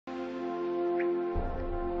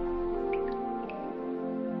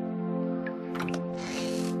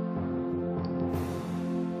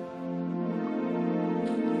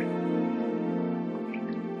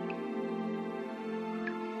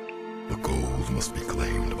jewels must be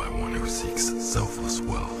claimed by one who seeks selfless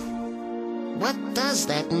wealth. What does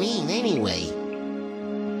that mean, anyway?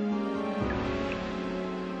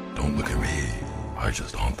 Don't look at me. I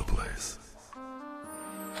just haunt the place.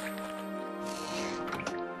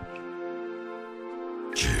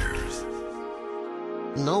 Cheers.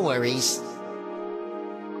 No worries.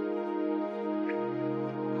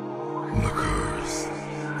 The curse.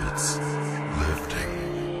 It's lifting.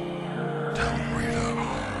 Tell Rita.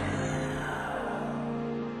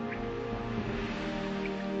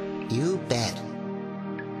 You bet.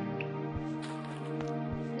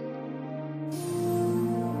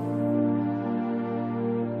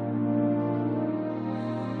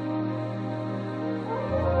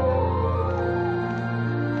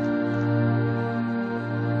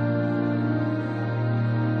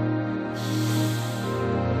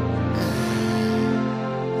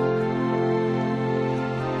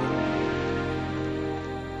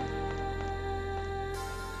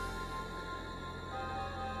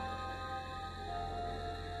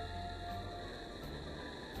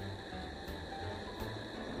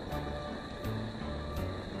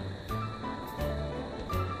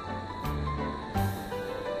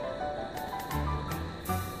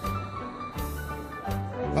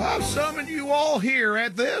 I've summoned you all here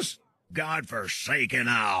at this God-forsaken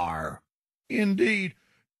hour, indeed,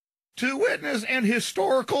 to witness an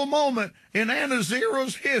historical moment in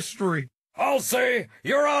Anazero's history. I'll say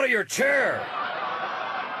you're out of your chair.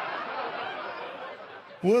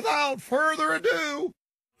 Without further ado,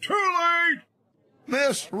 too late,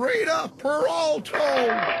 Miss Rita Peralto.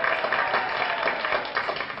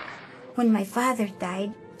 When my father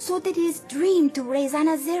died, so did his dream to raise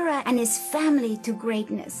Anazera and his family to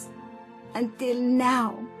greatness. Until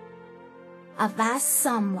now. A vast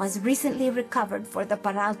sum was recently recovered for the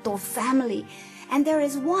Peralto family, and there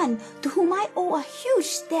is one to whom I owe a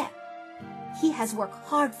huge debt. He has worked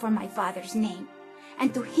hard for my father's name,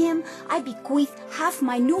 and to him I bequeath half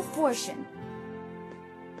my new fortune.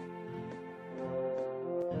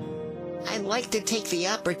 I'd like to take the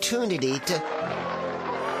opportunity to...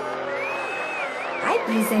 I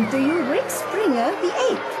present to you Rick Springer the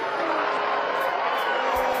 8th.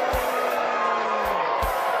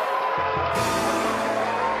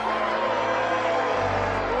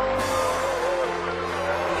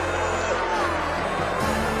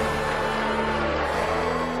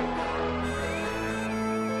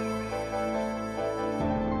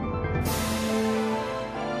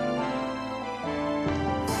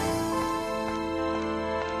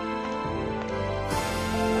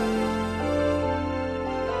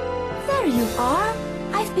 There you are.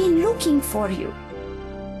 I've been looking for you.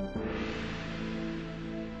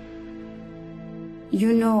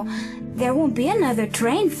 You know, there won't be another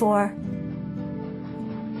train for...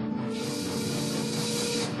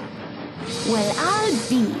 Well, I'll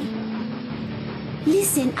be.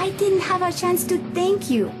 Listen, I didn't have a chance to thank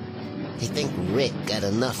you. I think Rick got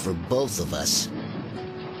enough for both of us.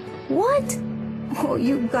 What? Oh,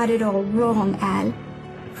 you got it all wrong, Al.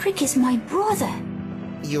 Rick is my brother.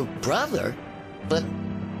 Your brother? But...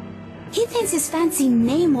 He thinks his fancy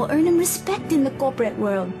name will earn him respect in the corporate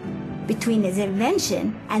world. Between his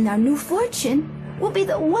invention and our new fortune, we'll be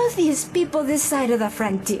the wealthiest people this side of the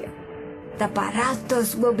frontier. The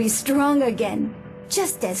Peraltos will be strong again,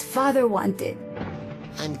 just as Father wanted.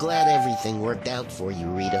 I'm glad everything worked out for you,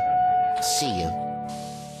 Rita. See you.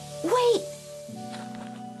 Wait!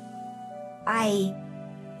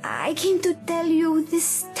 I came to tell you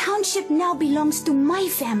this township now belongs to my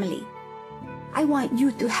family. I want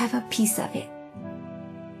you to have a piece of it.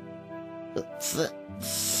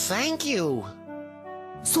 Thank you.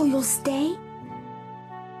 So you'll stay?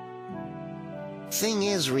 Thing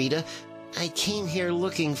is, Rita, I came here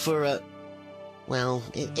looking for a... Well,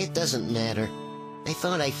 it doesn't matter. I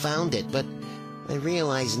thought I found it, but I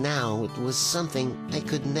realize now it was something I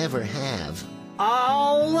could never have.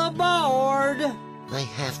 All aboard! I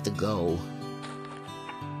have to go.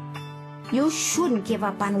 You shouldn't give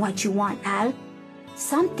up on what you want, Al.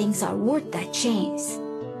 Some things are worth the chase.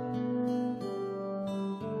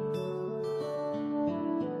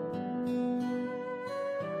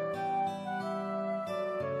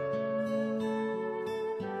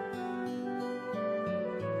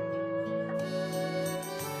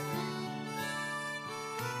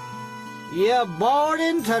 You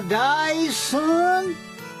boarding to die, son?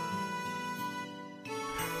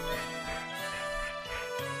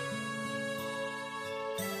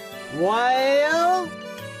 Well?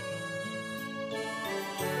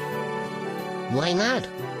 Why not?